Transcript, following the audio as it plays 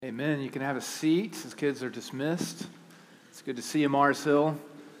Amen. You can have a seat as kids are dismissed. It's good to see you, Mars Hill.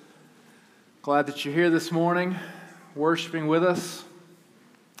 Glad that you're here this morning, worshiping with us.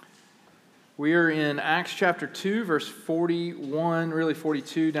 We are in Acts chapter 2, verse 41, really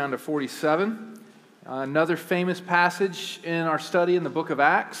 42 down to 47. Another famous passage in our study in the book of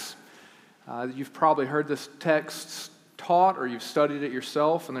Acts. You've probably heard this text taught or you've studied it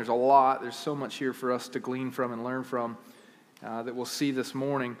yourself, and there's so much here for us to glean from and learn from that we'll see this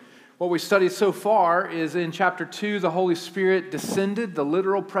morning. What we studied so far is in chapter 2, the Holy Spirit descended, the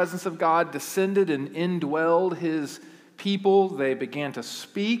literal presence of God descended and indwelled His people. They began to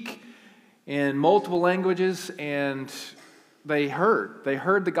speak in multiple languages, and they heard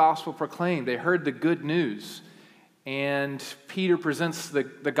the gospel proclaimed. They heard the good news. And Peter presents the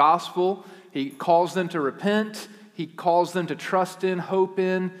gospel. He calls them to repent. He calls them to trust in, hope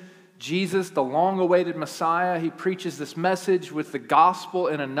in Jesus, the long-awaited Messiah. He preaches this message with the gospel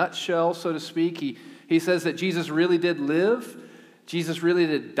in a nutshell, so to speak. He says that Jesus really did live. Jesus really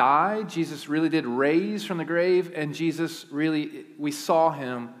did die. Jesus really did raise from the grave. And we saw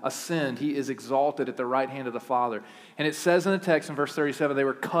Him ascend. He is exalted at the right hand of the Father. And it says in the text in verse 37, they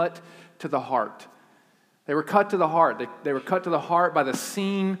were cut to the heart. They were cut to the heart. They were cut to the heart by the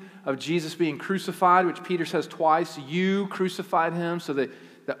scene of Jesus being crucified, which Peter says twice, you crucified Him, so that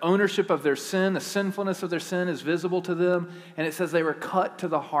the ownership of their sin, the sinfulness of their sin is visible to them. And it says they were cut to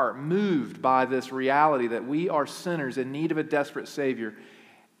the heart, moved by this reality that we are sinners in need of a desperate Savior.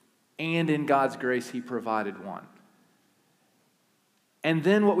 And in God's grace, He provided one. And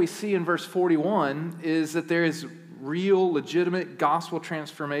then what we see in verse 41 is that there is real, legitimate gospel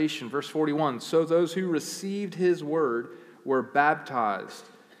transformation. Verse 41, so those who received His word were baptized.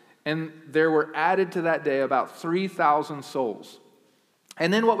 And there were added to that day about 3,000 souls.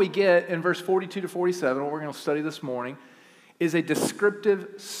 And then what we get in verse 42 to 47, what we're going to study this morning, is a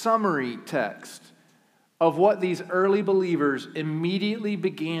descriptive summary text of what these early believers immediately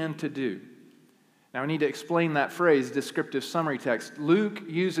began to do. Now, we need to explain that phrase, descriptive summary text. Luke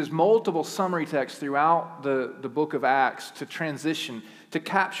uses multiple summary texts throughout the book of Acts to transition, to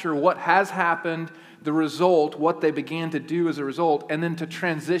capture what has happened, the result, what they began to do as a result, and then to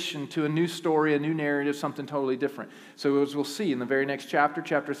transition to a new story, a new narrative, something totally different. So as we'll see in the very next chapter,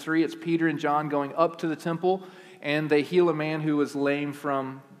 chapter 3, it's Peter and John going up to the temple, and they heal a man who was lame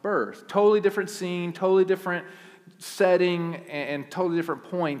from birth. Totally different scene, totally different setting, and totally different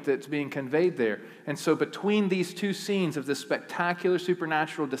point that's being conveyed there. And so between these two scenes of this spectacular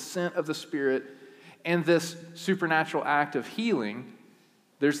supernatural descent of the Spirit and this supernatural act of healing,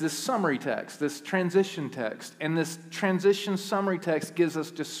 there's this summary text, this transition text. And this transition summary text gives us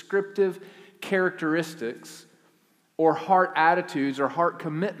descriptive characteristics or heart attitudes or heart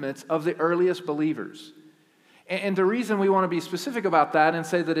commitments of the earliest believers. And the reason we want to be specific about that and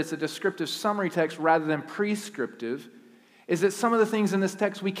say that it's a descriptive summary text rather than prescriptive is that some of the things in this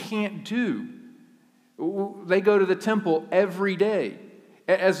text we can't do. They go to the temple every day.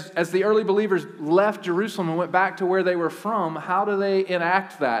 As the early believers left Jerusalem and went back to where they were from, how do they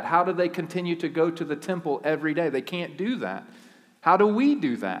enact that? How do they continue to go to the temple every day? They can't do that. How do we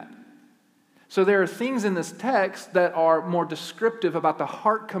do that? So there are things in this text that are more descriptive about the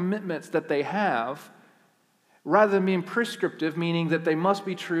heart commitments that they have, rather than being prescriptive, meaning that they must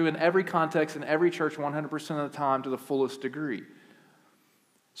be true in every context, in every church, 100% of the time to the fullest degree.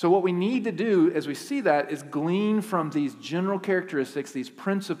 So what we need to do as we see that is glean from these general characteristics, these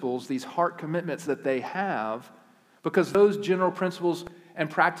principles, these heart commitments that they have, because those general principles and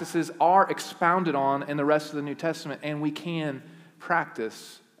practices are expounded on in the rest of the New Testament, and we can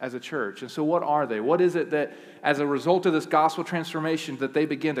practice as a church. And so what are they? What is it that, as a result of this gospel transformation, that they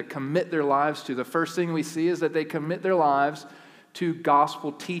begin to commit their lives to? The first thing we see is that they commit their lives to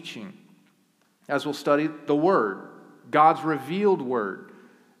gospel teaching. As we'll study the Word, God's revealed Word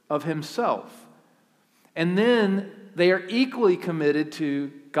of Himself. And then they are equally committed to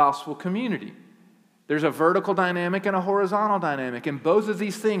gospel community. There's a vertical dynamic and a horizontal dynamic. And both of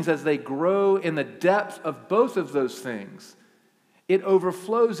these things, as they grow in the depth of both of those things, it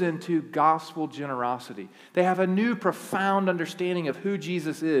overflows into gospel generosity. They have a new profound understanding of who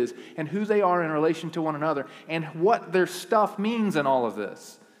Jesus is and who they are in relation to one another and what their stuff means in all of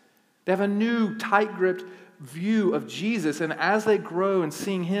this. They have a new tight-gripped view of Jesus, and as they grow in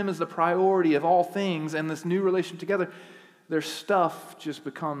seeing Him as the priority of all things and this new relation together, their stuff just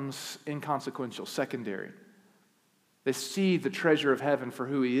becomes inconsequential, secondary. They see the treasure of heaven for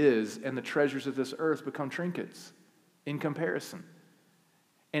who He is, and the treasures of this earth become trinkets in comparison.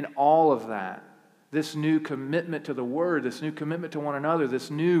 And all of that, this new commitment to the Word, this new commitment to one another, this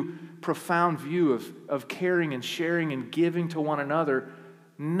new profound view of caring and sharing and giving to one another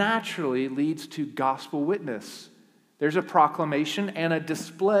naturally leads to gospel witness. There's a proclamation and a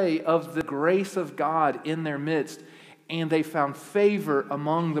display of the grace of God in their midst, and they found favor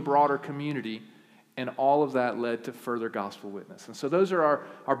among the broader community, and all of that led to further gospel witness. And so those are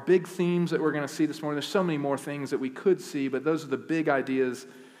our big themes that we're going to see this morning. There's so many more things that we could see, but those are the big ideas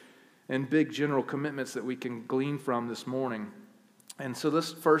and big general commitments that we can glean from this morning. And so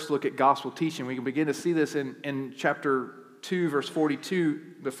let's first look at gospel teaching. We can begin to see this in chapter 2, verse 42,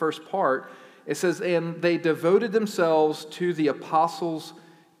 the first part. It says, and they devoted themselves to the apostles'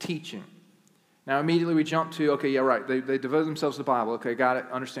 teaching. Now, immediately we jump to, okay, yeah, right, they devoted themselves to the Bible. Okay, got it,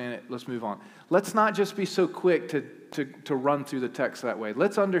 understand it, let's move on. Let's not just be so quick to run through the text that way.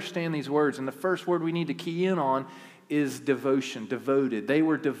 Let's understand these words. And the first word we need to key in on is devotion, devoted. They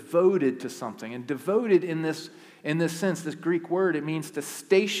were devoted to something. And devoted in this sense, this Greek word, it means to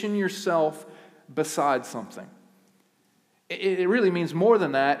station yourself beside something. It really means more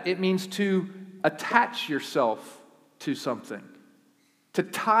than that. It means to attach yourself to something, to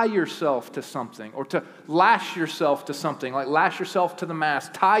tie yourself to something, or to lash yourself to something, like lash yourself to the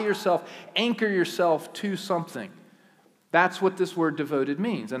mast, tie yourself, anchor yourself to something. That's what this word devoted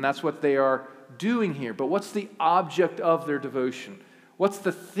means, and that's what they are doing here. But what's the object of their devotion? What's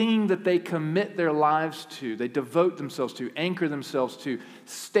the thing that they commit their lives to, they devote themselves to, anchor themselves to,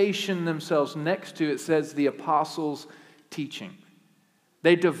 station themselves next to? It says the apostles' teaching.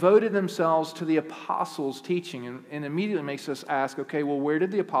 They devoted themselves to the apostles' teaching, and immediately makes us ask, okay, well, where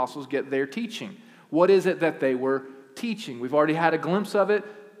did the apostles get their teaching? What is it that they were teaching? We've already had a glimpse of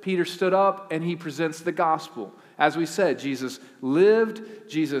it. Peter stood up and he presents the gospel. As we said, Jesus lived,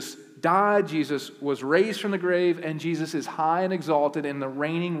 Jesus died, Jesus was raised from the grave, and Jesus is high and exalted and the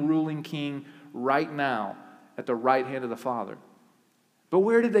reigning, ruling king right now at the right hand of the Father. But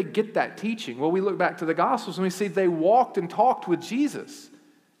where did they get that teaching? Well, we look back to the Gospels and we see they walked and talked with Jesus.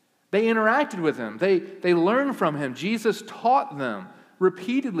 They interacted with him. They learned from him. Jesus taught them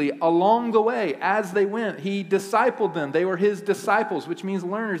repeatedly along the way as they went. He discipled them. They were his disciples, which means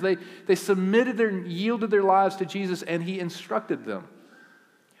learners. They submitted yielded their lives to Jesus, and he instructed them.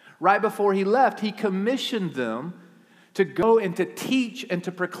 Right before he left, he commissioned them to go and to teach and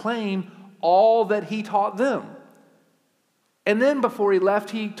to proclaim all that he taught them. And then before he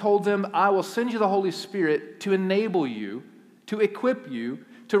left, he told them, I will send you the Holy Spirit to enable you, to equip you,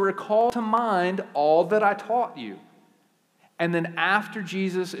 to recall to mind all that I taught you. And then after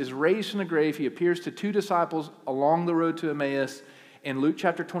Jesus is raised from the grave, he appears to two disciples along the road to Emmaus in Luke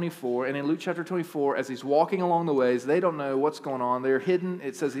chapter 24. And in Luke chapter 24, as he's walking along the ways, they don't know what's going on. They're hidden.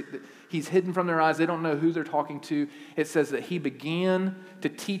 It says he's hidden from their eyes. They don't know who they're talking to. It says that he began to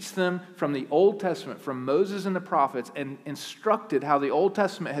teach them from the Old Testament, from Moses and the prophets, and instructed how the Old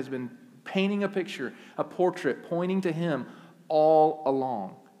Testament has been painting a picture, a portrait, pointing to him all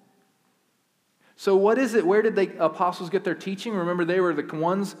along. So what is it? Where did the apostles get their teaching? Remember, they were the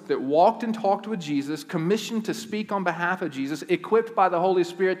ones that walked and talked with Jesus, commissioned to speak on behalf of Jesus, equipped by the Holy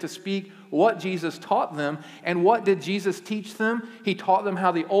Spirit to speak what Jesus taught them. And what did Jesus teach them? He taught them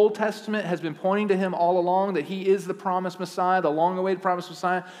how the Old Testament has been pointing to him all along, that he is the promised Messiah, the long-awaited promised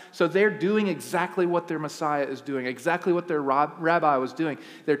Messiah. So they're doing exactly what their Messiah is doing, exactly what their rabbi was doing.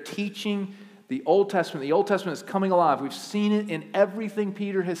 They're teaching the Old Testament. The Old Testament is coming alive. We've seen it in everything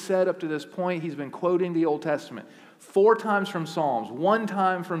Peter has said up to this point. He's been quoting the Old Testament 4 times from Psalms, 1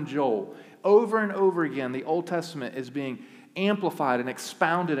 time from Joel. Over and over again, the Old Testament is being amplified and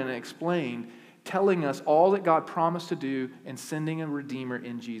expounded and explained, telling us all that God promised to do in sending a Redeemer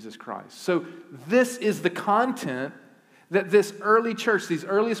in Jesus Christ. So this is the content that this early church, these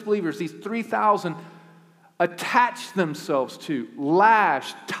earliest believers, these 3,000 attached themselves to,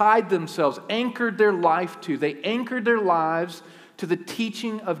 lashed, tied themselves, anchored their life to. They anchored their lives to the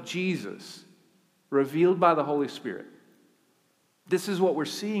teaching of Jesus, revealed by the Holy Spirit. This is what we're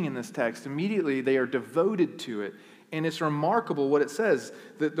seeing in this text. Immediately, they are devoted to it. And it's remarkable what it says.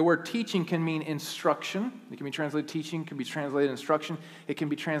 The word teaching can mean instruction. It can be translated teaching, can be translated instruction. It can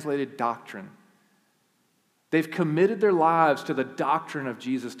be translated doctrine. They've committed their lives to the doctrine of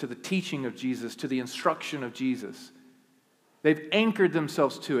Jesus, to the teaching of Jesus, to the instruction of Jesus. They've anchored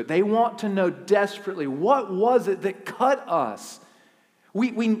themselves to it. They want to know desperately, what was it that cut us? We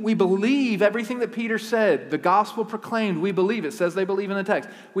believe everything that Peter said, the gospel proclaimed. We believe it. Says they believe in the text.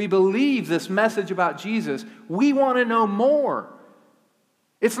 We believe this message about Jesus. We want to know more.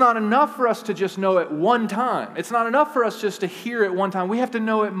 It's not enough for us to just know it one time. It's not enough for us just to hear it one time. We have to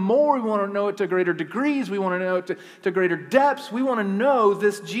know it more. We want to know it to greater degrees. We want to know it to greater depths. We want to know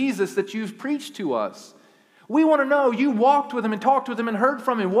this Jesus that you've preached to us. We want to know, you walked with him and talked with him and heard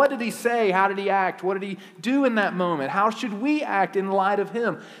from him. What did he say? How did he act? What did he do in that moment? How should we act in light of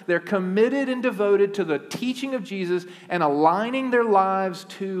him? They're committed and devoted to the teaching of Jesus and aligning their lives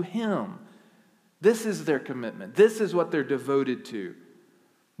to him. This is their commitment. This is what they're devoted to.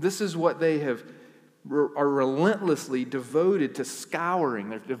 This is what they are relentlessly devoted to scouring.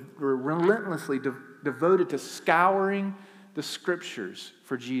 They're relentlessly devoted to scouring the scriptures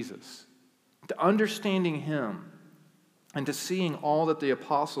for Jesus, to understanding him, and to seeing all that the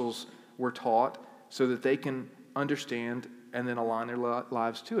apostles were taught so that they can understand and then align their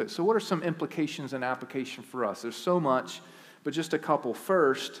lives to it. So what are some implications and application for us? There's so much, but just a couple.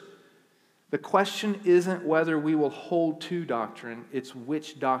 First, the question isn't whether we will hold to doctrine, it's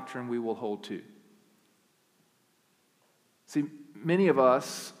which doctrine we will hold to. See, many of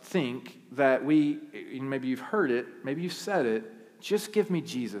us think that maybe you've heard it, maybe you've said it, just give me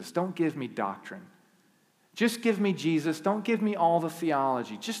Jesus, don't give me doctrine. Just give me Jesus, don't give me all the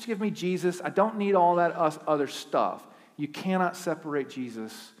theology. Just give me Jesus, I don't need all that other stuff. You cannot separate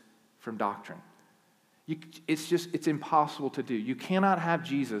Jesus from doctrine. It's impossible to do. You cannot have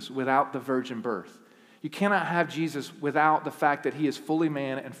Jesus without the virgin birth. You cannot have Jesus without the fact that he is fully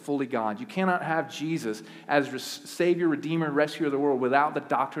man and fully God. You cannot have Jesus as Savior, Redeemer, and Rescuer of the world without the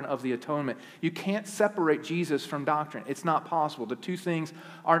doctrine of the atonement. You can't separate Jesus from doctrine. It's not possible. The two things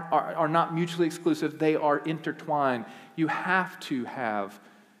are not mutually exclusive. They are intertwined. You have to have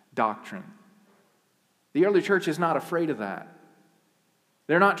doctrine. The early church is not afraid of that.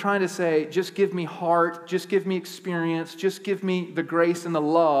 They're not trying to say, just give me heart, just give me experience, just give me the grace and the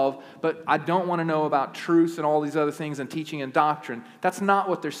love, but I don't want to know about truth and all these other things and teaching and doctrine. That's not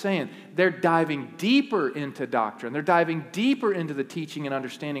what they're saying. They're diving deeper into doctrine. They're diving deeper into the teaching and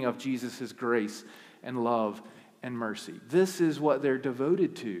understanding of Jesus' grace and love and mercy. This is what they're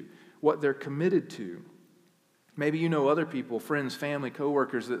devoted to, what they're committed to. Maybe you know other people, friends, family,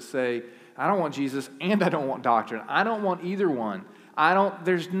 coworkers that say, I don't want Jesus and I don't want doctrine. I don't want either one.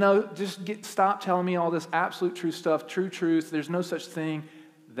 Stop telling me all this absolute true stuff, true truth. There's no such thing.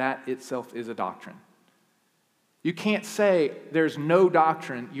 That itself is a doctrine. You can't say there's no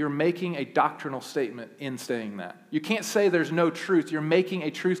doctrine. You're making a doctrinal statement in saying that. You can't say there's no truth. You're making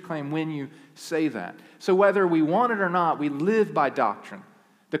a truth claim when you say that. So whether we want it or not, we live by doctrine.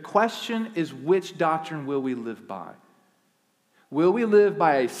 The question is, which doctrine will we live by? Will we live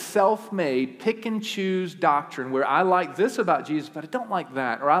by a self-made, pick-and-choose doctrine where I like this about Jesus, but I don't like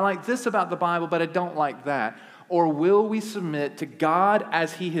that, or I like this about the Bible, but I don't like that? Or will we submit to God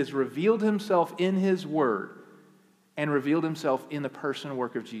as he has revealed himself in his word and revealed himself in the person and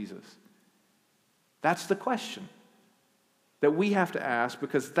work of Jesus? That's the question that we have to ask,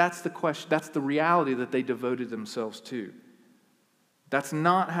 because that's the question, that's the reality that they devoted themselves to. That's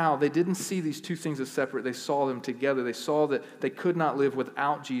not how, they didn't see these two things as separate. They saw them together. They saw that they could not live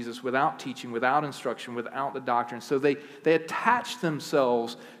without Jesus, without teaching, without instruction, without the doctrine. So they attached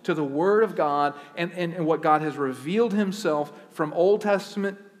themselves to the Word of God and what God has revealed himself from Old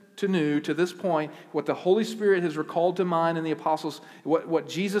Testament to New to this point, what the Holy Spirit has recalled to mind in the apostles, what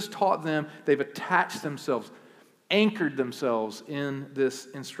Jesus taught them. They've attached themselves, anchored themselves in this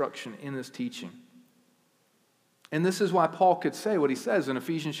instruction, in this teaching. And this is why Paul could say what he says in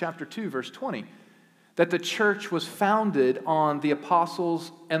Ephesians chapter 2, verse 20, that the church was founded on the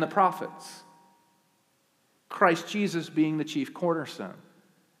apostles and the prophets, Christ Jesus being the chief cornerstone.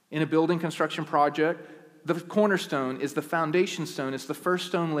 In a building construction project, the cornerstone is the foundation stone. It's the first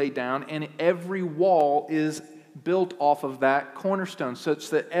stone laid down, and every wall is built off of that cornerstone, such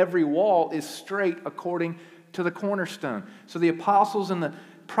that every wall is straight according to the cornerstone. So the apostles and the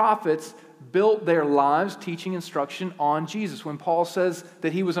prophets built their lives teaching instruction on Jesus. When Paul says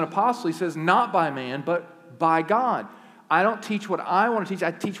that he was an apostle, he says, not by man, but by God. I don't teach what I want to teach.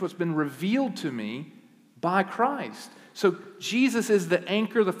 I teach what's been revealed to me by Christ. So Jesus is the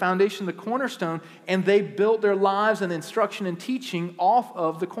anchor, the foundation, the cornerstone, and they built their lives and instruction and teaching off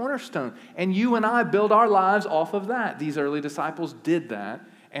of the cornerstone. And you and I build our lives off of that. These early disciples did that,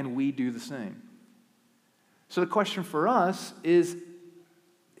 and we do the same. So the question for us is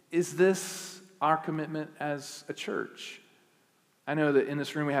this our commitment as a church? I know that in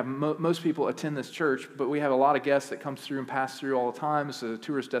this room we have most people attend this church, but we have a lot of guests that come through and pass through all the time. It's a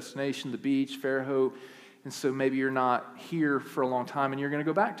tourist destination, the beach, Fairhope, and so maybe you're not here for a long time and you're going to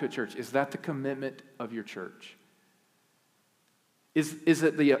go back to a church. Is that the commitment of your church? Is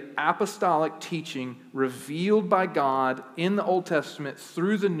it the apostolic teaching revealed by God in the Old Testament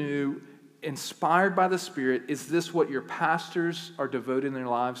through the New, inspired by the Spirit? Is this what your pastors are devoting their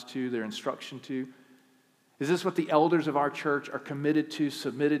lives to, their instruction to? Is this what the elders of our church are committed to,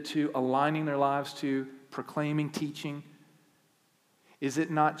 submitted to, aligning their lives to proclaiming, teaching? Is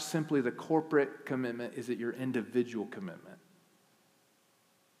it not simply the corporate commitment? Is it your individual commitment?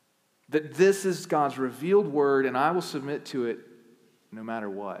 That this is God's revealed word, and I will submit to it no matter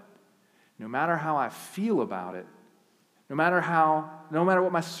what. No matter how I feel about it, no matter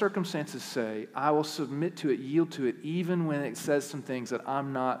what my circumstances say, I will submit to it, yield to it, even when it says some things that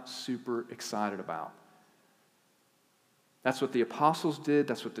I'm not super excited about. That's what the apostles did.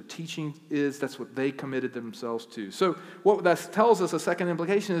 That's what the teaching is. That's what they committed themselves to. So what that tells us, a second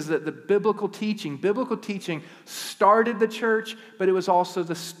implication, is that the biblical teaching started the church, but it was also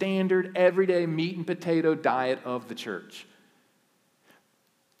the standard everyday meat and potato diet of the church.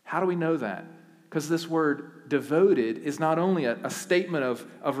 How do we know that? Because this word devoted is not only a statement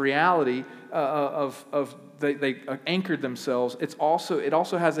of reality, they anchored themselves. It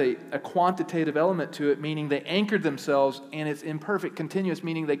also has a quantitative element to it, meaning they anchored themselves, and it's imperfect continuous,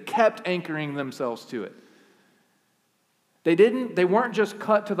 meaning they kept anchoring themselves to it. They weren't just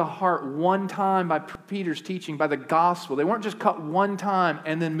cut to the heart one time by Peter's teaching, by the gospel. They weren't just cut one time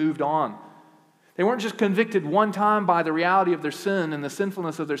and then moved on. They weren't just convicted one time by the reality of their sin and the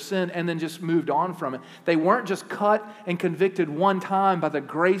sinfulness of their sin and then just moved on from it. They weren't just cut and convicted one time by the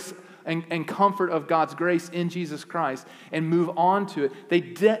grace and comfort of God's grace in Jesus Christ and move on to it.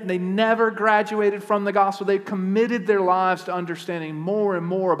 They never graduated from the gospel. They committed their lives to understanding more and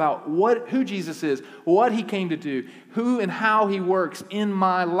more about who Jesus is, what he came to do, who and how he works in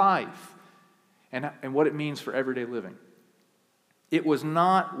my life, and what it means for everyday living. It was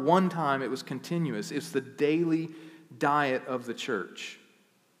not one time, it was continuous. It's the daily diet of the church.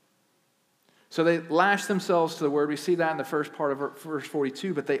 So they lashed themselves to the word. We see that in the first part of verse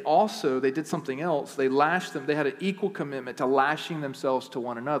 42, but they did something else. They had an equal commitment to lashing themselves to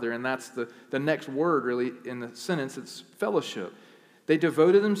one another, and that's the next word really in the sentence. It's fellowship. They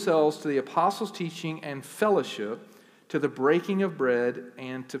devoted themselves to the apostles' teaching and fellowship, to the breaking of bread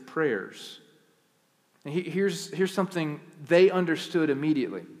and to prayers. And here's something they understood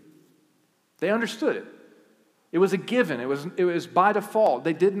immediately. They understood it. It was a given. It was by default.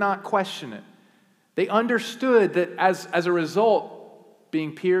 They did not question it. They understood that as a result,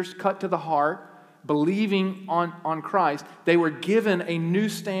 being pierced, cut to the heart, believing on Christ, they were given a new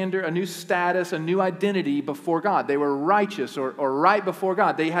standard, a new status, a new identity before God. They were righteous or right before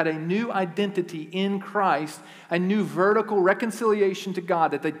God. They had a new identity in Christ, a new vertical reconciliation to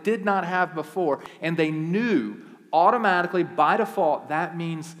God that they did not have before. And they knew automatically, by default, that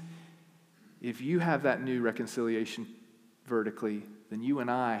means if you have that new reconciliation vertically, then you and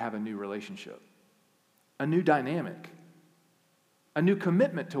I have a new relationship, a new dynamic, a new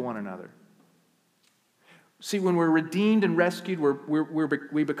commitment to one another. See, when we're redeemed and rescued,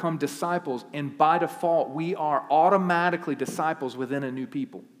 we become disciples, and by default, we are automatically disciples within a new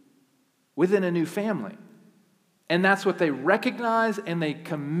people, within a new family. And that's what they recognize and they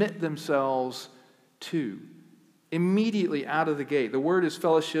commit themselves to immediately out of the gate. The word is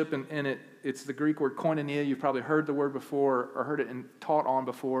fellowship, and it's the Greek word koinonia. You've probably heard the word before or heard it and taught on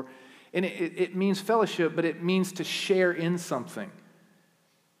before. And it means fellowship, but it means to share in something,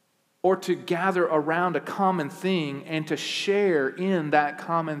 or to gather around a common thing and to share in that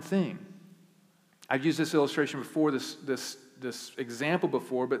common thing. I've used this illustration before, this example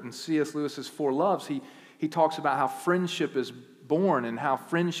before, but in C.S. Lewis's Four Loves, he talks about how friendship is born and how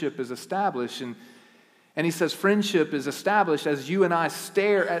friendship is established. And he says friendship is established as you and I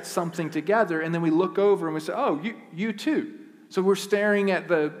stare at something together, and then we look over and we say, oh, you too. So we're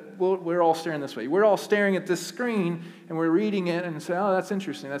we're all staring this way. We're all staring at this screen, and we're reading it and say, oh, that's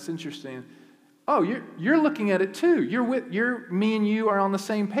interesting. Oh, you're looking at it too. Me and you are on the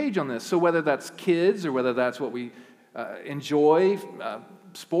same page on this. So whether that's kids or whether that's what we enjoy,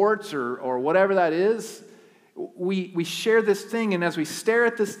 sports or whatever that is, we share this thing, and as we stare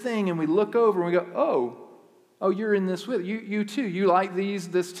at this thing and we look over and we go, oh, you're in this with you too. You like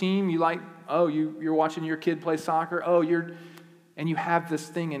this team. You like, you're watching your kid play soccer. And you have this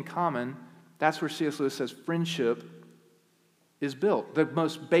thing in common. That's where C.S. Lewis says friendship is built. The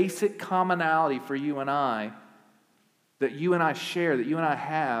most basic commonality for you and I, that you and I share, that you and I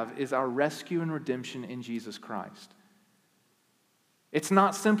have, is our rescue and redemption in Jesus Christ. It's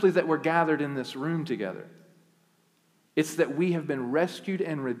not simply that we're gathered in this room together. It's that we have been rescued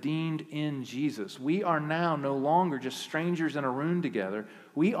and redeemed in Jesus. We are now no longer just strangers in a room together.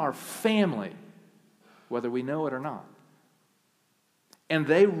 We are family, whether we know it or not. And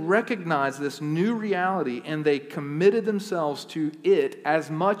they recognized this new reality, and they committed themselves to it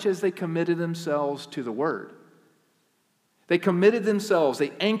as much as they committed themselves to the Word. They committed themselves,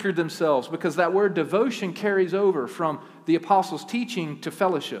 they anchored themselves, because that word devotion carries over from the apostles' teaching to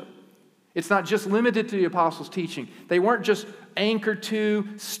fellowship. It's not just limited to the apostles' teaching. They weren't just anchored to,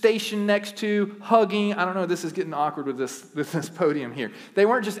 stationed next to, hugging. I don't know, this is getting awkward with this podium here. They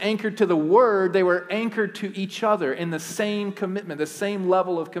weren't just anchored to the word, they were anchored to each other in the same commitment, the same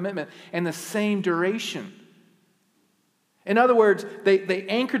level of commitment, and the same duration. In other words, they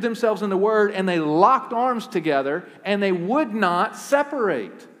anchored themselves in the word and they locked arms together and they would not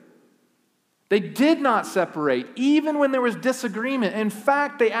separate. They did not separate, even when there was disagreement. In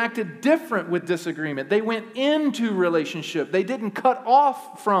fact, they acted different with disagreement. They went into relationship. They didn't cut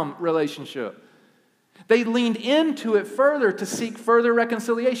off from relationship. They leaned into it further to seek further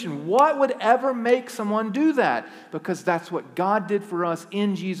reconciliation. What would ever make someone do that? Because that's what God did for us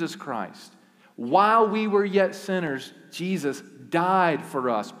in Jesus Christ. While we were yet sinners, Jesus died for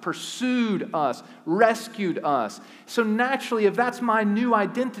us, pursued us, rescued us. So naturally, if that's my new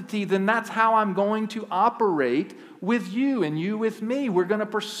identity, then that's how I'm going to operate with you and you with me. We're going to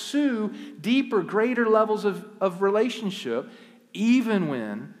pursue deeper, greater levels of relationship, even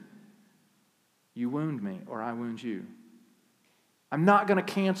when you wound me or I wound you. I'm not going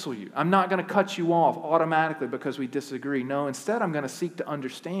to cancel you. I'm not going to cut you off automatically because we disagree. No, instead, I'm going to seek to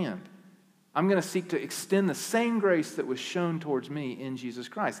understand. I'm going to seek to extend the same grace that was shown towards me in Jesus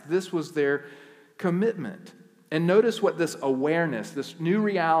Christ. This was their commitment. And notice what this awareness, this new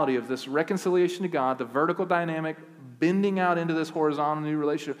reality of this reconciliation to God, the vertical dynamic bending out into this horizontal new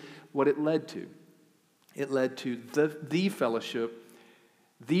relationship, what it led to. It led to the fellowship,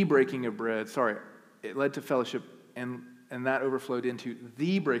 the breaking of bread. It led to fellowship, and that overflowed into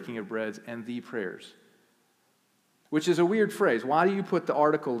the breaking of breads and the prayers. Which is a weird phrase. Why do you put the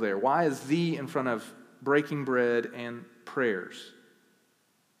article there? Why is the in front of breaking bread and prayers?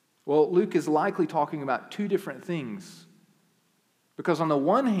 Well, Luke is likely talking about two different things. Because on the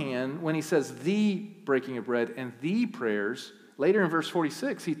one hand, when he says the breaking of bread and the prayers, later in verse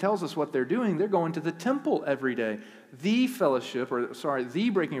 46, he tells us what they're doing. They're going to the temple every day. The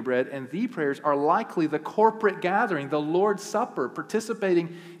breaking of bread and the prayers are likely the corporate gathering, the Lord's Supper,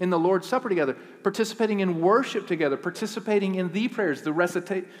 participating in the Lord's Supper together, participating in worship together, participating in the prayers, the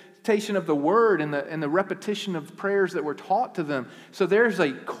recitation of the word and the repetition of prayers that were taught to them. So there's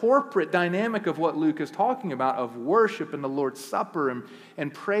a corporate dynamic of what Luke is talking about, of worship and the Lord's Supper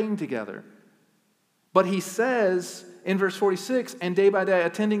and praying together. But he says in verse 46, and day by day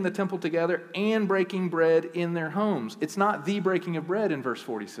attending the temple together and breaking bread in their homes. It's not the breaking of bread in verse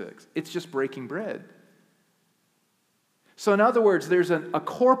 46. It's just breaking bread. So in other words, there's a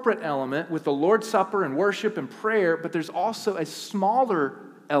corporate element with the Lord's Supper and worship and prayer, but there's also a smaller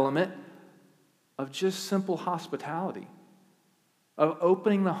element of just simple hospitality, of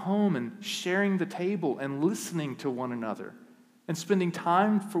opening the home and sharing the table and listening to one another and spending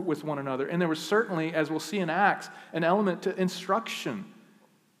time with one another. And there was certainly, as we'll see in Acts, an element to instruction.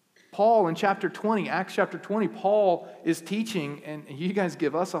 Paul in Acts chapter 20, Paul is teaching, and you guys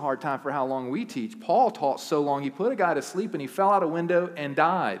give us a hard time for how long we teach. Paul taught so long, he put a guy to sleep and he fell out a window and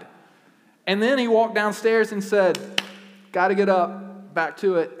died. And then he walked downstairs and said, got to get up, back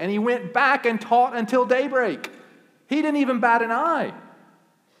to it. And he went back and taught until daybreak. He didn't even bat an eye.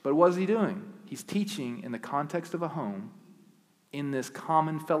 But what is he doing? He's teaching in the context of a home, in this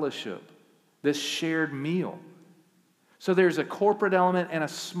common fellowship, this shared meal. So there's a corporate element and a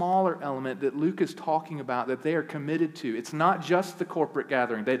smaller element that Luke is talking about that they are committed to. It's not just the corporate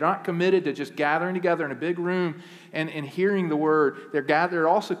gathering. They're not committed to just gathering together in a big room and hearing the word. They're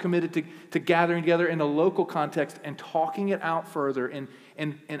also committed to gathering together in a local context and talking it out further and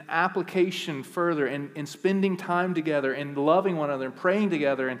application further and spending time together and loving one another and praying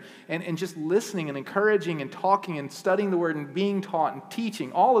together and just listening and encouraging and talking and studying the word and being taught and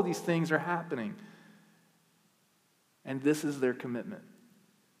teaching. All of these things are happening. And this is their commitment.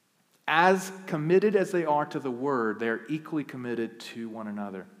 As committed as they are to the word, they are equally committed to one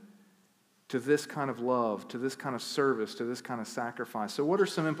another, to this kind of love, to this kind of service, to this kind of sacrifice. So what are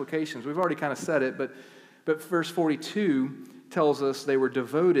some implications? We've already kind of said it, but verse 42 tells us they were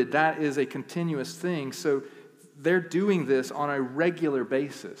devoted. That is a continuous thing. So they're doing this on a regular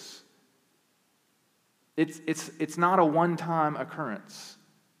basis. It's not a one-time occurrence.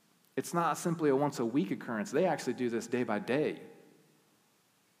 It's not simply a once-a-week occurrence. They actually do this day by day.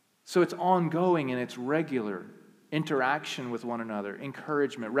 So it's ongoing and it's regular interaction with one another,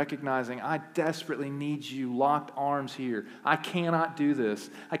 encouragement, recognizing I desperately need you, locked arms here. I cannot do this.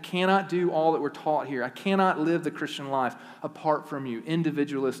 I cannot do all that we're taught here. I cannot live the Christian life apart from you,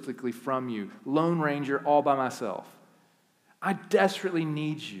 individualistically from you, Lone Ranger all by myself. I desperately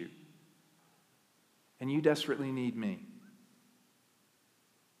need you. And you desperately need me.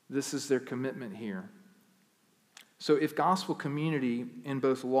 This is their commitment here. So if gospel community in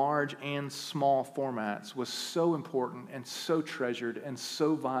both large and small formats was so important and so treasured and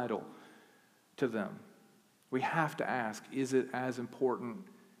so vital to them, we have to ask, is it as important,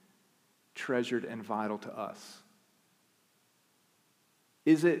 treasured, and vital to us?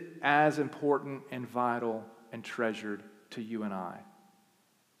 Is it as important and vital and treasured to you and I?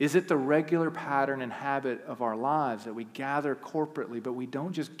 Is it the regular pattern and habit of our lives that we gather corporately, but we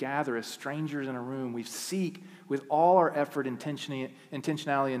don't just gather as strangers in a room? We seek with all our effort,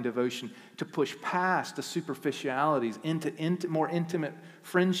 intentionality, and devotion to push past the superficialities into more intimate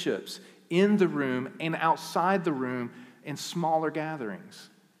friendships in the room and outside the room in smaller gatherings.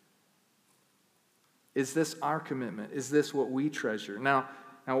 Is this our commitment? Is this what we treasure? Now,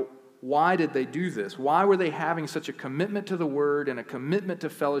 why did they do this? Why were they having such a commitment to the Word and a commitment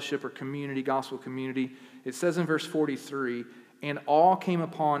to fellowship or community, gospel community? It says in verse 43, and awe came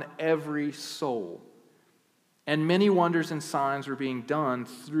upon every soul, and many wonders and signs were being done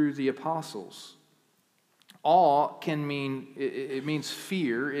through the apostles. Awe can mean, it means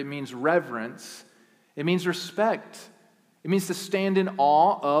fear, it means reverence, it means respect. It means to stand in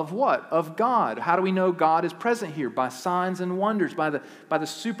awe of what? Of God. How do we know God is present here? By signs and wonders, by the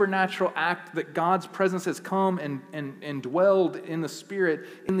supernatural act that God's presence has come and dwelled in the Spirit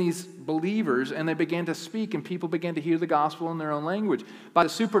in these believers, and they began to speak, and people began to hear the gospel in their own language. By the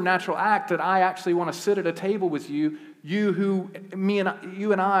supernatural act that I actually want to sit at a table with you you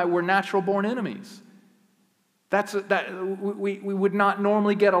and I were natural born enemies. We would not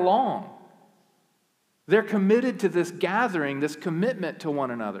normally get along. They're committed to this gathering, this commitment to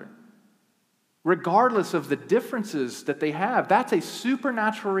one another, regardless of the differences that they have. That's a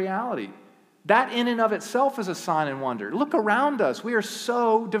supernatural reality. That in and of itself is a sign and wonder. Look around us. We are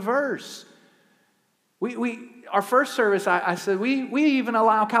so diverse. Our first service, I said, we even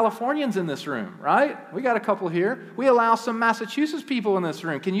allow Californians in this room, right? We got a couple here. We allow some Massachusetts people in this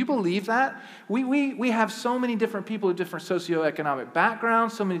room. Can you believe that? We have so many different people with different socioeconomic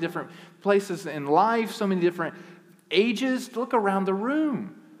backgrounds, so many different places in life, so many different ages. Look around the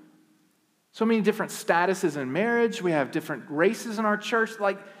room. So many different statuses in marriage. We have different races in our church.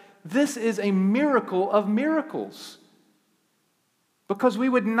 Like, this is a miracle of miracles. Because we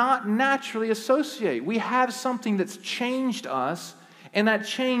would not naturally associate. We have something that's changed us, and that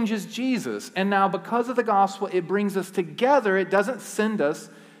change is Jesus. And now because of the gospel, it brings us together. It doesn't send us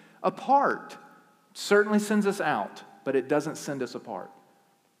apart. It certainly sends us out, but it doesn't send us apart.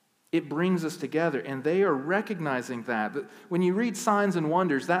 It brings us together, and they are recognizing that. When you read signs and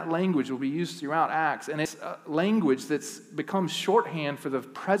wonders, that language will be used throughout Acts, and it's a language that's become shorthand for the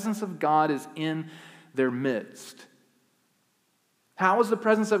presence of God is in their midst. How is the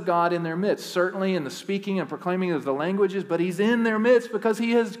presence of God in their midst? Certainly in the speaking and proclaiming of the languages, but He's in their midst because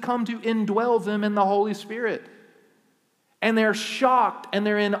He has come to indwell them in the Holy Spirit. And they're shocked and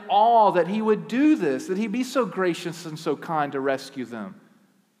they're in awe that He would do this, that He'd be so gracious and so kind to rescue them.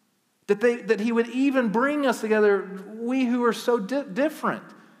 That He would even bring us together, we who are so different.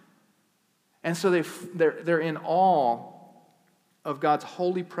 And so they're in awe of God's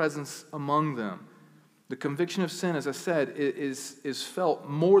holy presence among them. The conviction of sin, as I said, is felt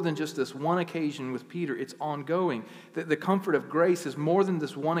more than just this one occasion with Peter. It's ongoing. The comfort of grace is more than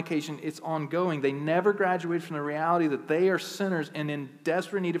this one occasion. It's ongoing. They never graduate from the reality that they are sinners and in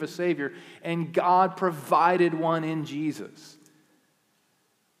desperate need of a Savior, and God provided one in Jesus.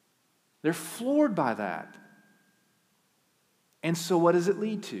 They're floored by that. And so what does it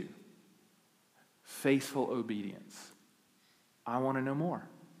lead to? Faithful obedience. I want to know more.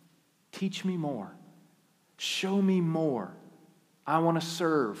 Teach me more. Show me more. I want to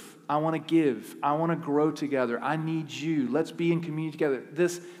serve. I want to give. I want to grow together. I need you. Let's be in community together.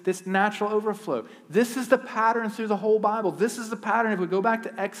 This natural overflow. This is the pattern through the whole Bible. This is the pattern. If we go back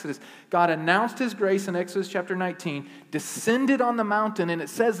to Exodus, God announced His grace in Exodus chapter 19, descended on the mountain, and it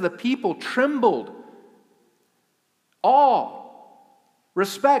says the people trembled. Awe,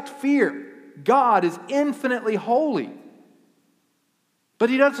 respect, fear. God is infinitely holy. But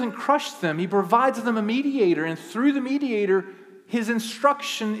He doesn't crush them. He provides them a mediator, and through the mediator, His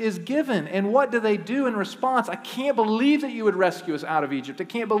instruction is given. And what do they do in response? I can't believe that you would rescue us out of Egypt. I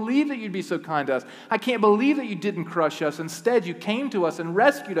can't believe that you'd be so kind to us. I can't believe that you didn't crush us. Instead, you came to us and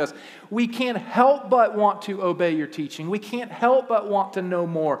rescued us. We can't help but want to obey your teaching. We can't help but want to know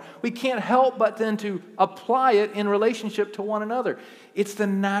more. We can't help but then to apply it in relationship to one another. It's the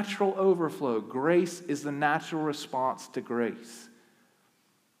natural overflow. Grace is the natural response to grace.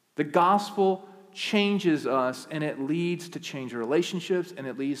 The gospel changes us, and it leads to change relationships, and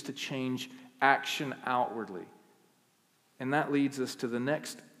it leads to change action outwardly. And that leads us to the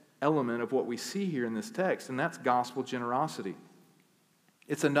next element of what we see here in this text, and that's gospel generosity.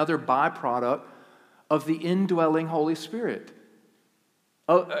 It's another byproduct of the indwelling Holy Spirit.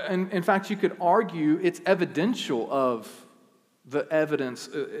 And in fact, you could argue it's evidential of the evidence,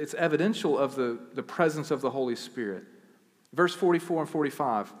 it's evidential of the presence of the Holy Spirit. Verse 44 and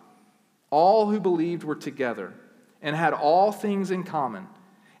 45, all who believed were together and had all things in common,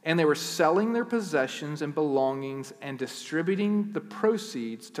 and they were selling their possessions and belongings and distributing the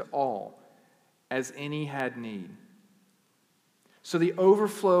proceeds to all, as any had need. So the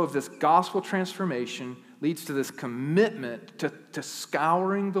overflow of this gospel transformation leads to this commitment to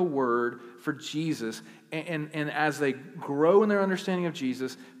scouring the Word for Jesus. And as they grow in their understanding of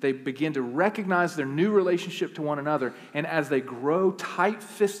Jesus, they begin to recognize their new relationship to one another. And as they grow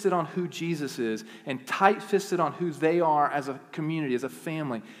tight-fisted on who Jesus is and tight-fisted on who they are as a community, as a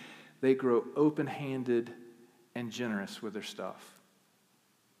family, they grow open-handed and generous with their stuff.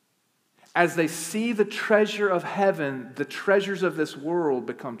 As they see the treasure of heaven, the treasures of this world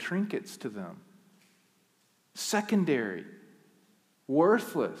become trinkets to them. Secondary,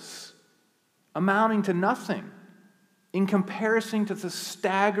 worthless, amounting to nothing in comparison to the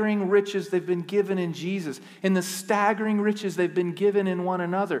staggering riches they've been given in Jesus and the staggering riches they've been given in one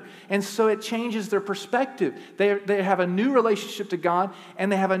another. And so it changes their perspective. They have a new relationship to God,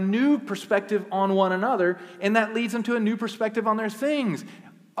 and they have a new perspective on one another, and that leads them to a new perspective on their things.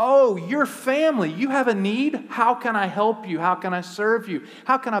 Oh, your family, you have a need? How can I help you? How can I serve you?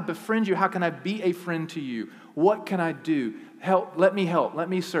 How can I befriend you? How can I be a friend to you? What can I do? Help, let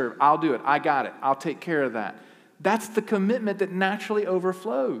me serve. I'll do it. I got it. I'll take care of that. That's the commitment that naturally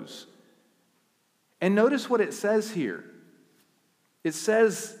overflows. And notice what it says here. It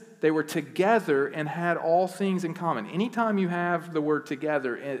says they were together and had all things in common. Anytime you have the word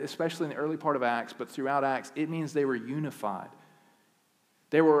together, especially in the early part of Acts, but throughout Acts, it means they were unified.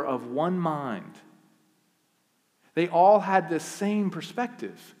 They were of one mind. They all had this same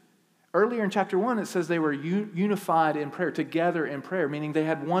perspective. Earlier in chapter 1, it says they were unified in prayer, together in prayer, meaning they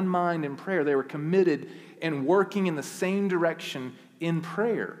had one mind in prayer. They were committed and working in the same direction in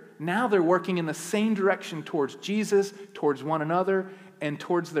prayer. Now they're working in the same direction towards Jesus, towards one another, and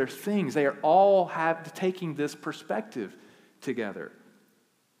towards their things. They are all taking this perspective together.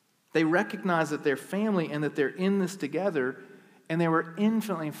 They recognize that they're family and that they're in this together, and they were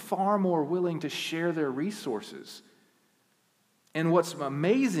infinitely far more willing to share their resources. And what's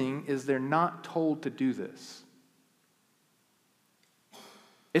amazing is they're not told to do this.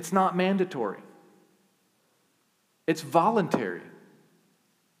 It's not mandatory. It's voluntary.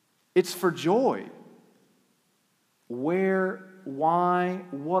 It's for joy. Where, why,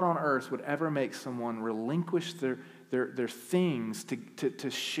 what on earth would ever make someone relinquish their things to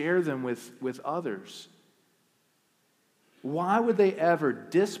share them with others? Why would they ever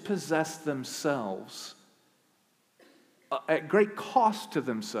dispossess themselves at great cost to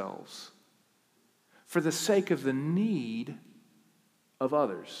themselves for the sake of the need of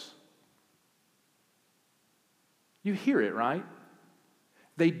others? You hear it, right?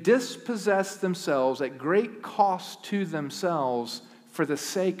 They dispossess themselves at great cost to themselves for the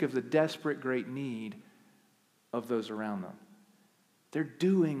sake of the desperate great need of those around them. They're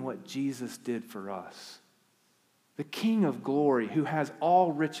doing what Jesus did for us. The King of glory, who has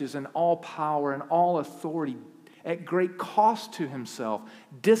all riches and all power and all authority, at great cost to himself,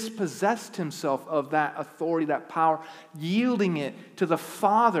 dispossessed himself of that authority, that power, yielding it to the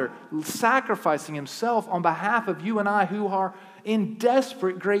Father, sacrificing himself on behalf of you and I who are in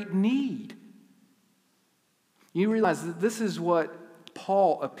desperate great need. You realize that this is what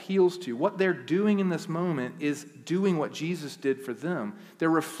Paul appeals to. What they're doing in this moment is doing what Jesus did for them. They're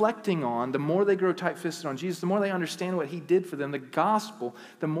reflecting on, the more they grow tight-fisted on Jesus, the more they understand what he did for them, the gospel,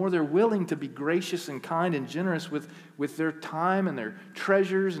 the more they're willing to be gracious and kind and generous with their time and their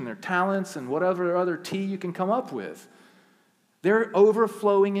treasures and their talents and whatever other tea you can come up with. They're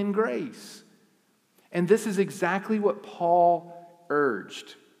overflowing in grace. And this is exactly what Paul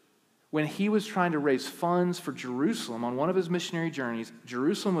urged when he was trying to raise funds for Jerusalem on one of his missionary journeys.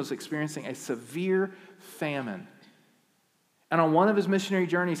 Jerusalem was experiencing a severe famine. And on one of his missionary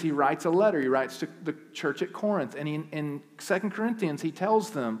journeys, he writes a letter. He writes to the church at Corinth. And in 2 Corinthians, he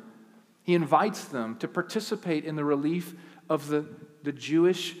tells them, he invites them to participate in the relief of the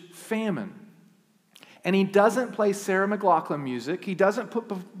Jewish famine. And he doesn't play Sarah McLachlan music. He doesn't put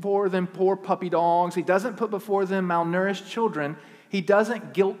before them poor puppy dogs. He doesn't put before them malnourished children. He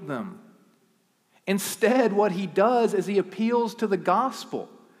doesn't guilt them. Instead, what he does is he appeals to the gospel,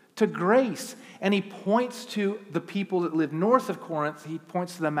 to grace, and he points to the people that live north of Corinth. He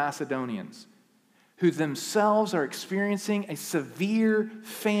points to the Macedonians, who themselves are experiencing a severe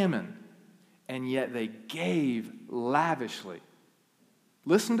famine, and yet they gave lavishly.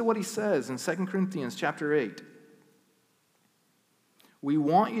 Listen to what he says in 2 Corinthians chapter 8. We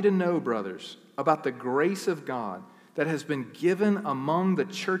want you to know, brothers, about the grace of God that has been given among the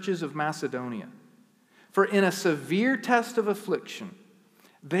churches of Macedonia. For in a severe test of affliction,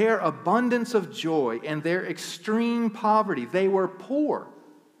 their abundance of joy and their extreme poverty, they were poor.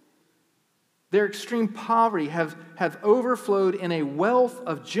 Their extreme poverty have overflowed in a wealth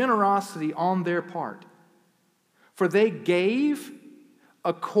of generosity on their part. For they gave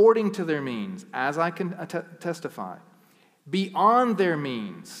according to their means, as I can testify, beyond their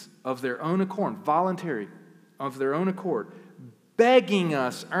means of their own accord, voluntary, of their own accord, begging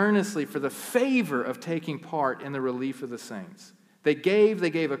us earnestly for the favor of taking part in the relief of the saints. They gave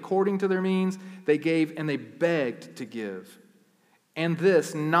according to their means, they gave and they begged to give. And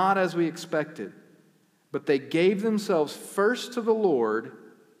this, not as we expected, but they gave themselves first to the Lord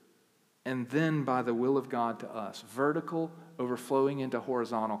and then by the will of God to us. Vertical overflowing into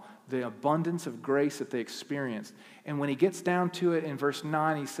horizontal. The abundance of grace that they experienced. And when he gets down to it in verse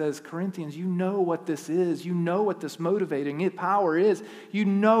 9, he says, Corinthians, you know what this is. You know what this motivating power is. You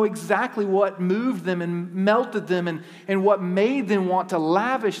know exactly what moved them and melted them and what made them want to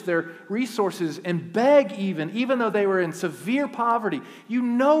lavish their resources and beg even though they were in severe poverty. You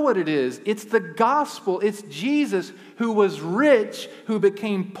know what it is. It's the gospel. It's Jesus who was rich, who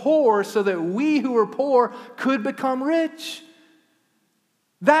became poor so that we who were poor could become rich.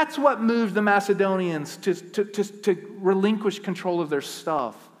 That's what moved the Macedonians to relinquish control of their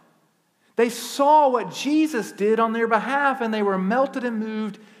stuff. They saw what Jesus did on their behalf, and they were melted and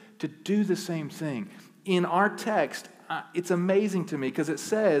moved to do the same thing. In our text, it's amazing to me because it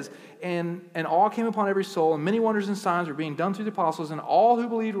says, and all came upon every soul, and many wonders and signs were being done through the apostles, and all who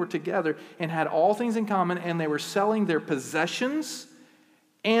believed were together and had all things in common, and they were selling their possessions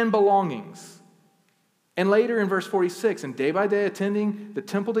and belongings. And later in verse 46, and day by day attending the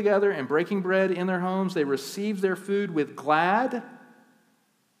temple together and breaking bread in their homes, they received their food with glad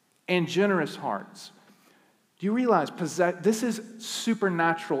and generous hearts. Do you realize this is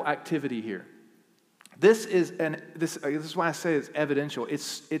supernatural activity here? This is why I say it's evidential.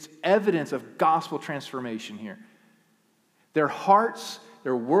 It's evidence of gospel transformation here. Their hearts,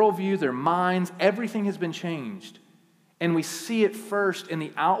 their worldview, their minds, everything has been changed. And we see it first in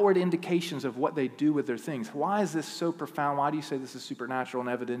the outward indications of what they do with their things. Why is this so profound? Why do you say this is supernatural and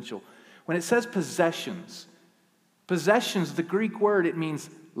evidential? When it says possessions, the Greek word, it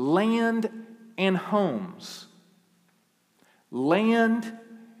means land and homes. Land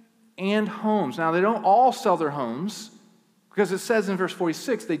and homes. Now, they don't all sell their homes, because it says in verse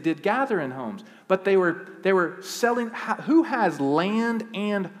 46, they did gather in homes. But they were selling. Who has land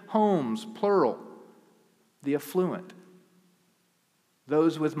and homes, plural? The affluent.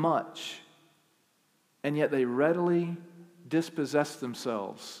 Those with much. And yet they readily dispossessed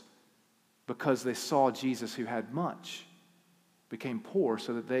themselves because they saw Jesus, who had much, became poor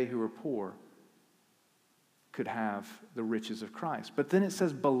so that they who were poor could have the riches of Christ. But then it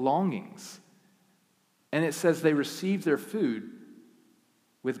says belongings. And it says they received their food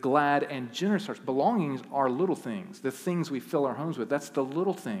with glad and generous hearts. Belongings are little things, the things we fill our homes with. That's the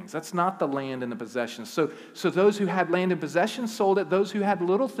little things. That's not the land and the possessions. So those who had land and possessions sold it. Those who had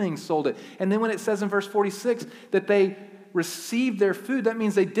little things sold it. And then when it says in verse 46 that they received their food, that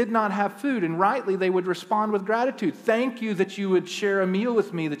means they did not have food. And rightly, they would respond with gratitude. Thank you that you would share a meal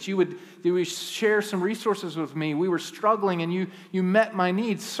with me, that you would share some resources with me. We were struggling and you met my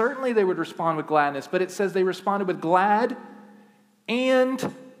needs. Certainly they would respond with gladness. But it says they responded with glad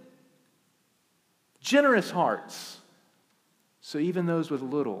and generous hearts. So even those with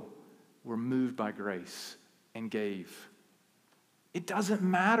little were moved by grace and gave. It doesn't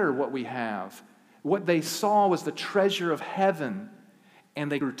matter what we have. What they saw was the treasure of heaven,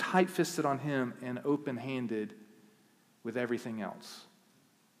 and they grew tight-fisted on him and open-handed with everything else.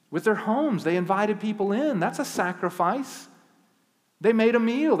 With their homes, they invited people in. That's a sacrifice. They made a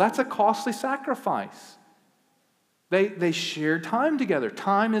meal. That's a costly sacrifice. They shared time together.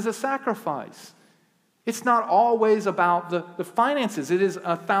 Time is a sacrifice. It's not always about the finances. It is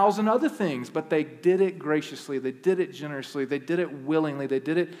 1,000 other things, but they did it graciously. They did it generously. They did it willingly. They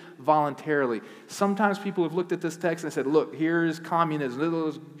did it voluntarily. Sometimes people have looked at this text and said, look, here's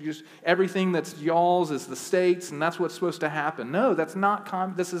communism. Just everything that's y'all's is the state's, and that's what's supposed to happen. No, this is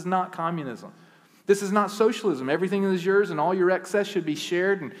not communism. This is not socialism. Everything is yours, and all your excess should be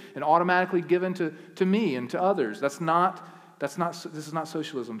shared and automatically given to me and to others. This is not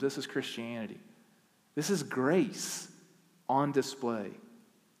socialism. This is Christianity. This is grace on display.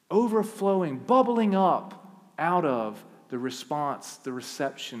 overflowing, bubbling up out of the response, the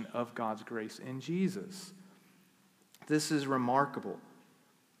reception of God's grace in Jesus. This is remarkable.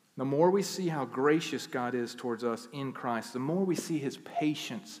 The more we see how gracious God is towards us in Christ, the more we see his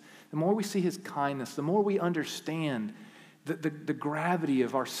patience, the more we see his kindness, the more we understand the gravity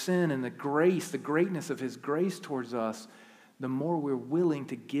of our sin and the grace, the greatness of his grace towards us, the more we're willing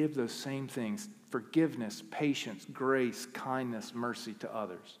to give those same things: forgiveness, patience, grace, kindness, mercy to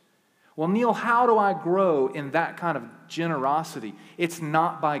others. Well, Neal, how do I grow in that kind of generosity? It's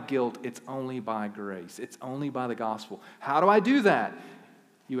not by guilt, it's only by grace. It's only by the gospel. How do I do that?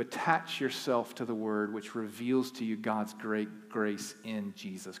 You attach yourself to the word which reveals to you God's great grace in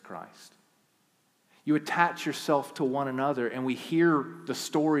Jesus Christ. You attach yourself to one another, and we hear the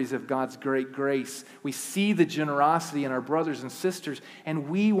stories of God's great grace. We see the generosity in our brothers and sisters, and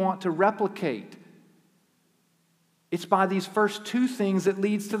we want to replicate. It's by these first two things that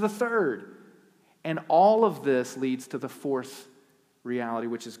leads to the third. And all of this leads to the fourth reality,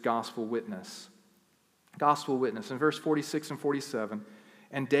 which is gospel witness. Gospel witness. In verse 46 and 47,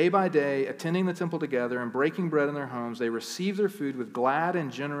 and day by day, attending the temple together and breaking bread in their homes, they received their food with glad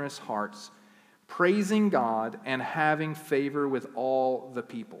and generous hearts, praising God and having favor with all the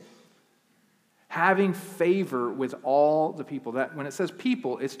people. Having favor with all the people. That when it says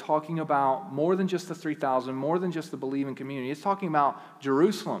people, it's talking about more than just the 3,000, more than just the believing community. It's talking about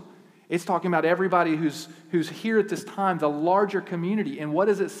Jerusalem. It's talking about everybody who's here at this time, the larger community. And what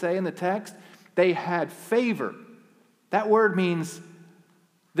does it say in the text? They had favor. That word means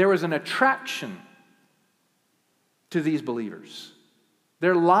there was an attraction to these believers.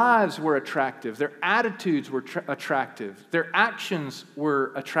 Their lives were attractive. Their attitudes were attractive. Their actions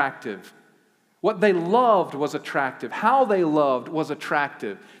were attractive. What they loved was attractive. How they loved was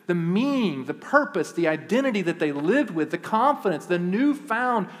attractive. The meaning, the purpose, the identity that they lived with, the confidence, the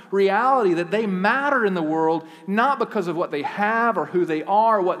newfound reality that they matter in the world, not because of what they have or who they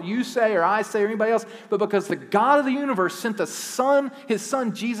are, or what you say or I say or anybody else, but because the God of the universe sent his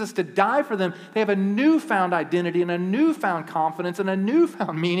son Jesus to die for them. They have a newfound identity and a newfound confidence and a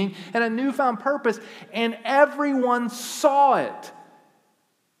newfound meaning and a newfound purpose. And everyone saw it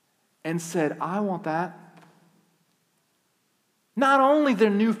and said, I want that. Not only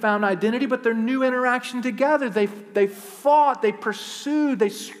their newfound identity, but their new interaction together. They fought, they pursued, they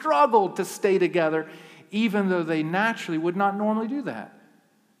struggled to stay together, even though they naturally would not normally do that.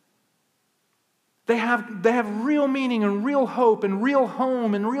 They have real meaning and real hope and real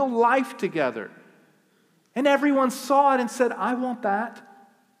home and real life together. And everyone saw it and said, I want that.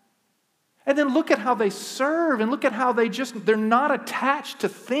 And then look at how they serve, and look at how they're not attached to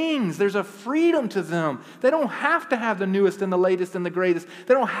things. There's a freedom to them. They don't have to have the newest and the latest and the greatest.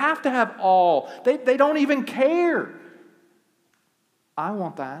 They don't have to have all. They don't even care. I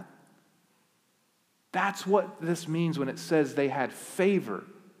want that. That's what this means when it says they had favor.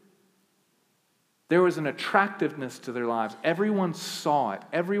 There was an attractiveness to their lives. Everyone saw it.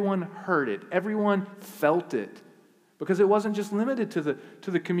 Everyone heard it. Everyone felt it. Because it wasn't just limited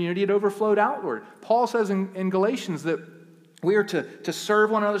to the community, it overflowed outward. Paul says in Galatians that we are to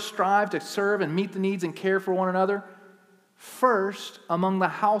serve one another, strive to serve and meet the needs and care for one another first among the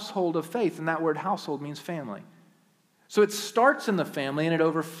household of faith. And that word household means family. So it starts in the family and it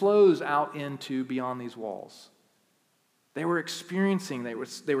overflows out into beyond these walls. They were experiencing, they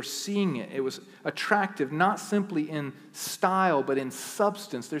were seeing it. It was attractive, not simply in style, but in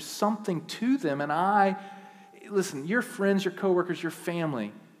substance. There's something to them, and listen, your friends, your coworkers, your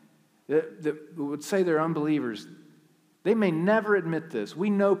family that would say they're unbelievers, they may never admit this. We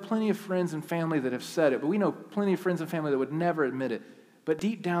know plenty of friends and family that have said it, but we know plenty of friends and family that would never admit it. But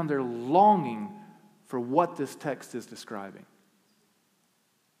deep down, they're longing for what this text is describing.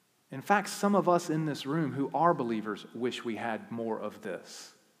 In fact, some of us in this room who are believers wish we had more of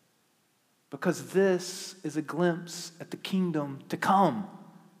this. Because this is a glimpse at the kingdom to come.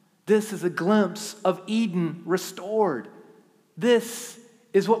 This is a glimpse of Eden restored. This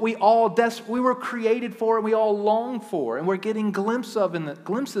is what we were created for and we all long for, and we're getting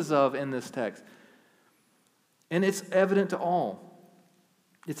glimpses of in this text. And it's evident to all.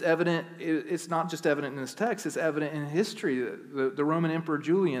 It's evident. It's not just evident in this text, it's evident in history. The Roman Emperor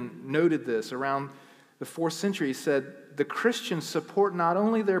Julian noted this around the 4th century. He said, the Christians support not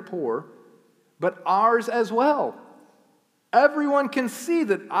only their poor, but ours as well. Everyone can see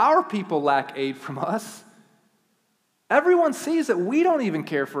that our people lack aid from us. Everyone sees that we don't even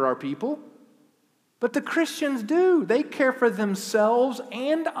care for our people. But the Christians do. They care for themselves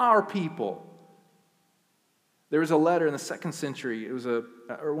and our people. There was a letter in the 2nd century. It was one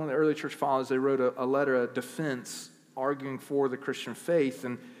of the early church fathers. They wrote a letter, a defense, arguing for the Christian faith.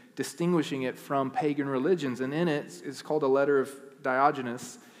 And distinguishing it from pagan religions. And in it, it's called a letter of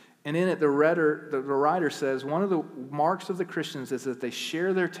Diogenes. And in it, the writer says, one of the marks of the Christians is that they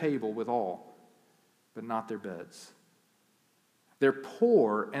share their table with all, but not their beds. They're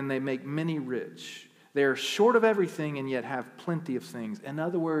poor and they make many rich. They're short of everything and yet have plenty of things. In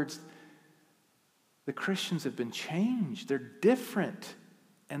other words, the Christians have been changed. They're different,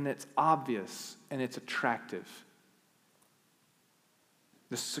 and it's obvious and it's attractive.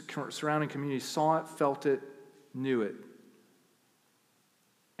 The surrounding community saw it, felt it, knew it.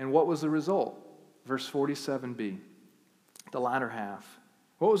 And what was the result? Verse 47b, the latter half.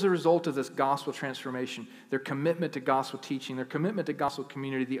 What was the result of this gospel transformation? Their commitment to gospel teaching, their commitment to gospel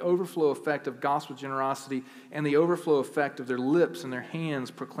community, the overflow effect of gospel generosity, and the overflow effect of their lips and their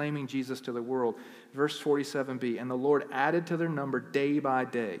hands proclaiming Jesus to the world. Verse 47b, and the Lord added to their number day by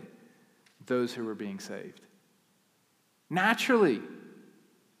day those who were being saved. Naturally,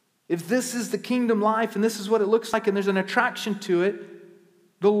 if this is the kingdom life and this is what it looks like and there's an attraction to it,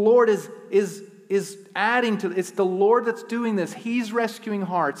 the Lord is adding to it. It's the Lord that's doing this. He's rescuing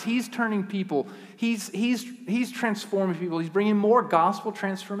hearts. He's turning people. He's transforming people. He's bringing more gospel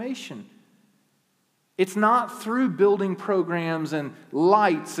transformation. It's not through building programs and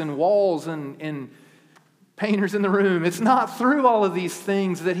lights and walls and painters in the room. It's not through all of these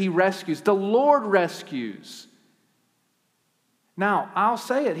things that He rescues. The Lord rescues. Now, I'll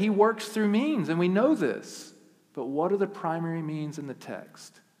say it. He works through means, and we know this. But what are the primary means in the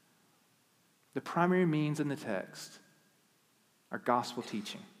text? The primary means in the text are gospel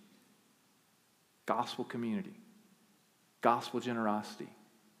teaching, gospel community, gospel generosity,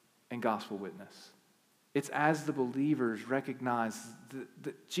 and gospel witness. It's as the believers recognize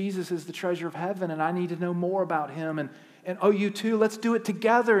that Jesus is the treasure of heaven and I need to know more about Him. And oh, you too, let's do it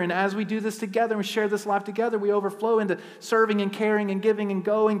together. And as we do this together and we share this life together, we overflow into serving and caring and giving and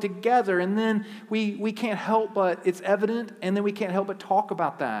going together. And then we can't help but, it's evident, and then we can't help but talk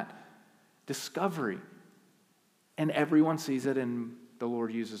about that. Discovery. And everyone sees it, and the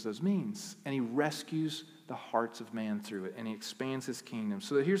Lord uses those means. And He rescues the hearts of man through it, and He expands His kingdom.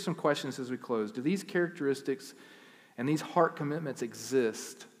 So here's some questions as we close. Do these characteristics and these heart commitments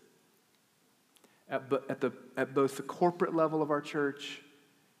exist at both the corporate level of our church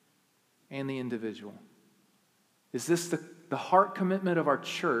and the individual? Is this the heart commitment of our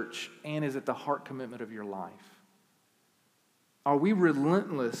church, and is it the heart commitment of your life? Are we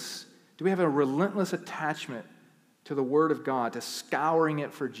relentless? Do we have a relentless attachment to the Word of God, to scouring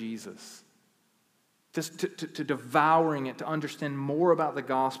it for Jesus, to devouring it, to understand more about the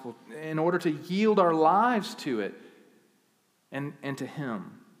gospel in order to yield our lives to it and to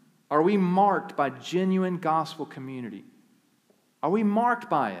Him? Are we marked by genuine gospel community? Are we marked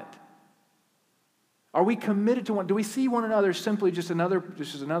by it? Are we committed to one? Do we see one another simply just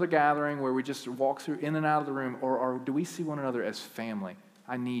another gathering where we just walk through in and out of the room, or do we see one another as family?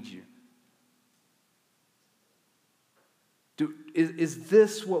 I need you. Is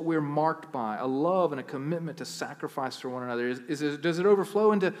this what we're marked by? A love and a commitment to sacrifice for one another? Does it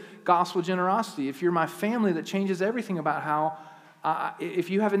overflow into gospel generosity? If you're my family, that changes everything about how,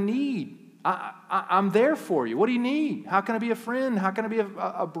 if you have a need, I'm there for you. What do you need? How can I be a friend? How can I be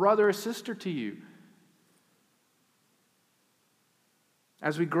a brother or sister to you?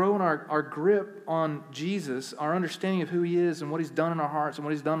 As we grow in our grip on Jesus, our understanding of who He is and what He's done in our hearts and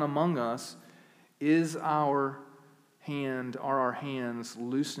what He's done among us, are our hands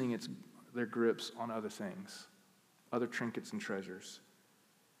loosening their grips on other things, other trinkets and treasures?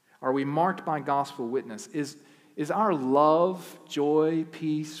 Are we marked by gospel witness? Is our love, joy,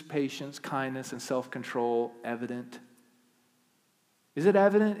 peace, patience, kindness, and self-control evident? Is it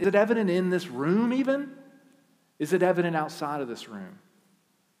evident? Is it evident in this room even? Is it evident outside of this room?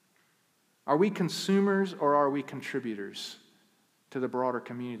 Are we consumers or are we contributors to the broader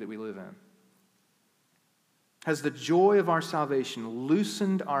community that we live in? Has the joy of our salvation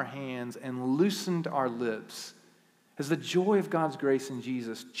loosened our hands and loosened our lips? Has the joy of God's grace in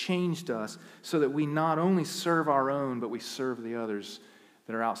Jesus changed us so that we not only serve our own, but we serve the others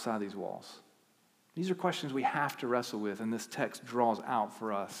that are outside these walls? These are questions we have to wrestle with, and this text draws out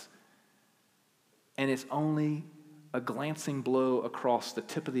for us. And it's only a glancing blow across the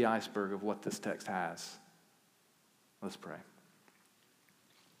tip of the iceberg of what this text has. Let's pray.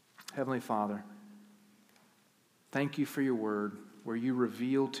 Heavenly Father, thank you for your word, where you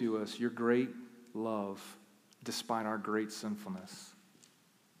reveal to us your great love despite our great sinfulness.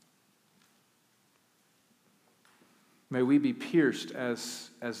 May we be pierced as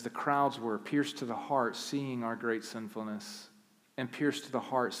the crowds were, pierced to the heart, seeing our great sinfulness, and pierced to the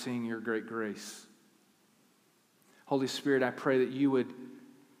heart, seeing your great grace. Holy Spirit, I pray that you would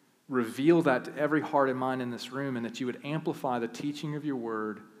reveal that to every heart and mind in this room, and that you would amplify the teaching of your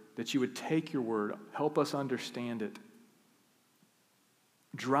word, that you would take your word, help us understand it,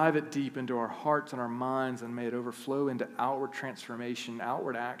 drive it deep into our hearts and our minds, and may it overflow into outward transformation,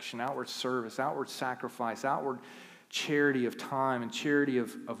 outward action, outward service, outward sacrifice, outward charity of time, and charity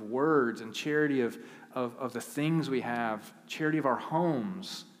of words, and charity of the things we have, charity of our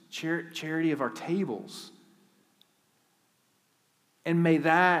homes, charity of our tables. And may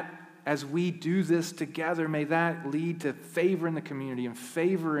that, as we do this together, may that lead to favor in the community and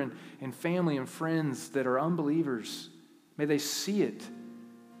favor in family and friends that are unbelievers. May they see it.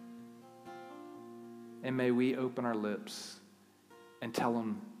 And may we open our lips and tell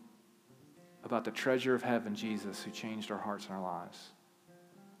them about the treasure of heaven, Jesus, who changed our hearts and our lives,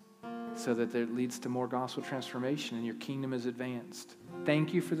 so that it leads to more gospel transformation and your kingdom is advanced.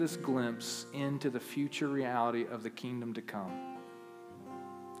 Thank you for this glimpse into the future reality of the kingdom to come.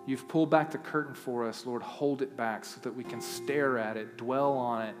 You've pulled back the curtain for us, Lord. Hold it back so that we can stare at it, dwell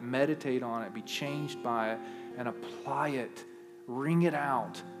on it, meditate on it, be changed by it, and apply it, wring it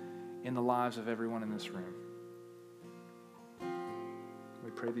out in the lives of everyone in this room.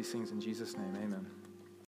 We pray these things in Jesus' name. Amen.